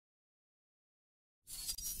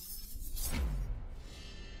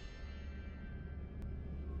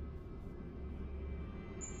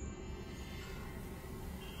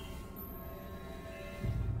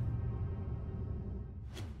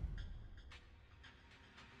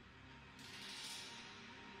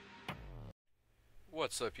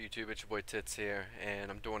What's up YouTube, it's your boy Tits here, and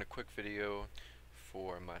I'm doing a quick video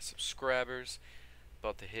for my subscribers.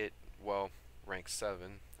 About to hit, well, rank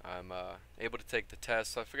 7. I'm able to take the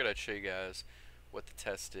test, so I figured I'd show you guys what the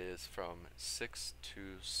test is from 6 to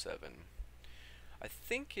 7. I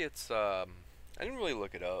think it's, I didn't really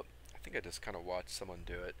look it up. I think I just kind of watched someone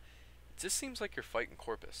do it. It just seems like you're fighting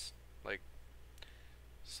corpus.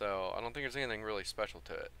 So I don't think there's anything really special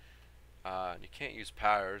to it. And you can't use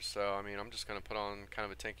powers, so I mean I'm just gonna put on kind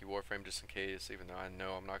of a tanky Warframe just in case, even though I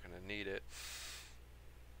know I'm not gonna need it.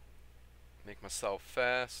 Make myself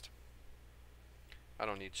fast. I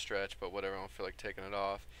don't need stretch, but whatever, I don't feel like taking it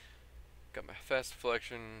off. Got my fast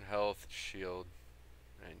deflection, health, shield,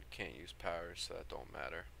 and you can't use powers, so that don't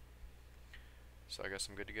matter. So I guess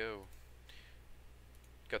I'm good to go.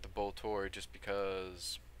 Got the Boltor just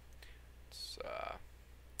because it's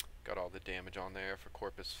got all the damage on there for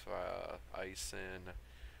corpus, ice and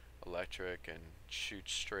electric, and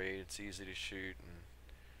shoots straight. It's easy to shoot, and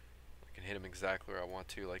I can hit them exactly where I want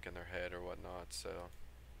to, like in their head or whatnot, so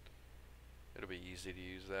it'll be easy to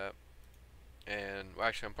use that. And well,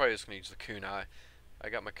 actually I'm probably just going to use the kunai. I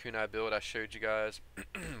got my kunai build I showed you guys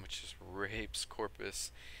which just rapes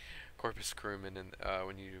corpus crewmen, and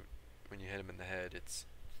when you hit them in the head, it's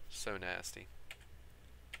so nasty.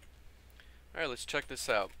 Alright, let's check this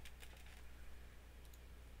out.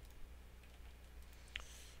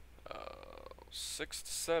 6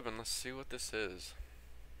 to 7, let's see what this is.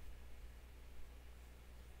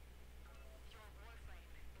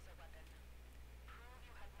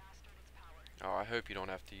 Oh, I hope you don't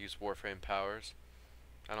have to use Warframe powers.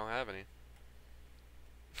 I don't have any.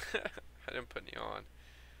 I didn't put any on.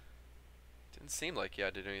 Didn't seem like you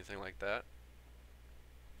had to do anything like that.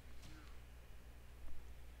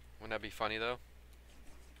 Wouldn't that be funny though?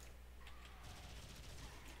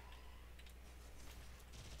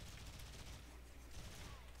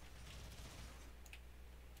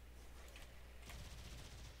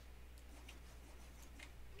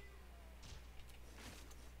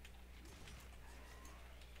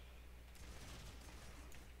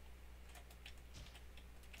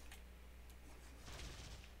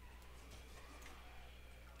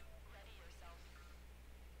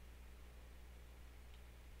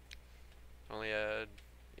 Only had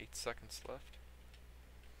 8 seconds left.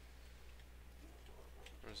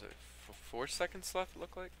 Or is it 4 seconds left, it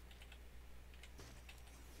looked like?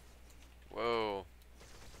 Whoa.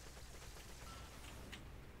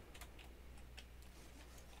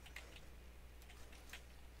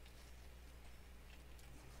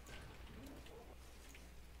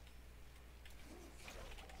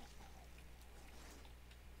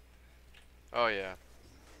 Oh yeah.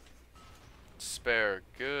 Spare,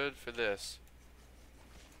 good for this.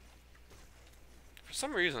 For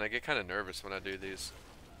some reason I get kind of nervous when I do these.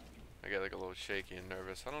 I get like a little shaky and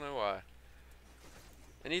nervous. I don't know why.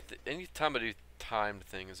 Any time I do timed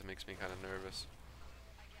things, it makes me kind of nervous.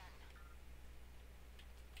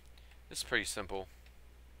 It's pretty simple.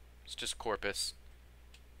 It's just corpus.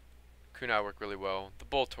 Kunai work really well. The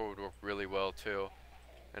Boltor would work really well too.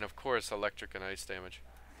 And of course electric and ice damage.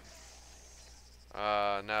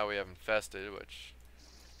 Now we have infested, which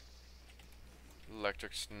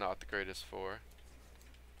electric's not the greatest for.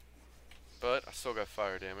 But I still got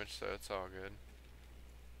fire damage, so it's all good.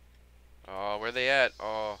 Oh, where they at?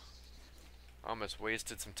 Oh, almost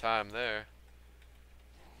wasted some time there.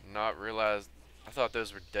 Not realized. I thought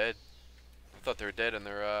those were dead. I thought they were dead in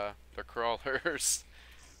their crawlers.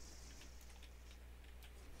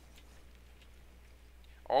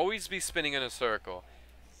 Always be spinning in a circle.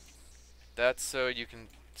 That's so you can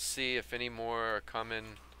see if any more are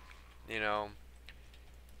coming. You know,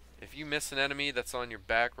 if you miss an enemy that's on your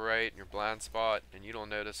back right in your blind spot and you don't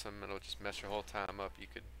notice them, it'll just mess your whole time up. You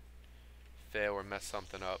could fail or mess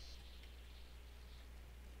something up.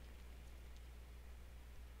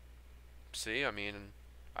 See, I mean,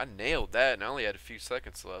 I nailed that and I only had a few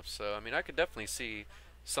seconds left, so I mean I could definitely see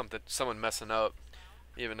someone messing up,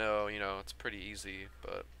 even though, you know, it's pretty easy,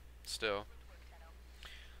 but still.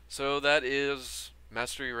 So that is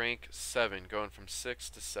Mastery Rank 7, going from 6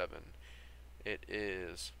 to 7. It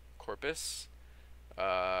is corpus,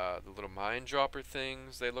 the little mine dropper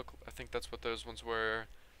things, they look, I think that's what those ones were.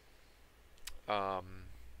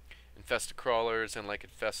 Infested crawlers and like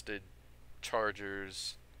infested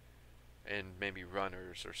chargers and maybe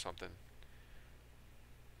runners or something.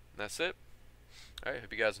 And that's it. Alright,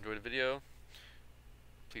 hope you guys enjoyed the video.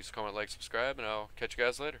 Please comment, like, subscribe, and I'll catch you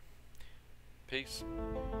guys later. Peace.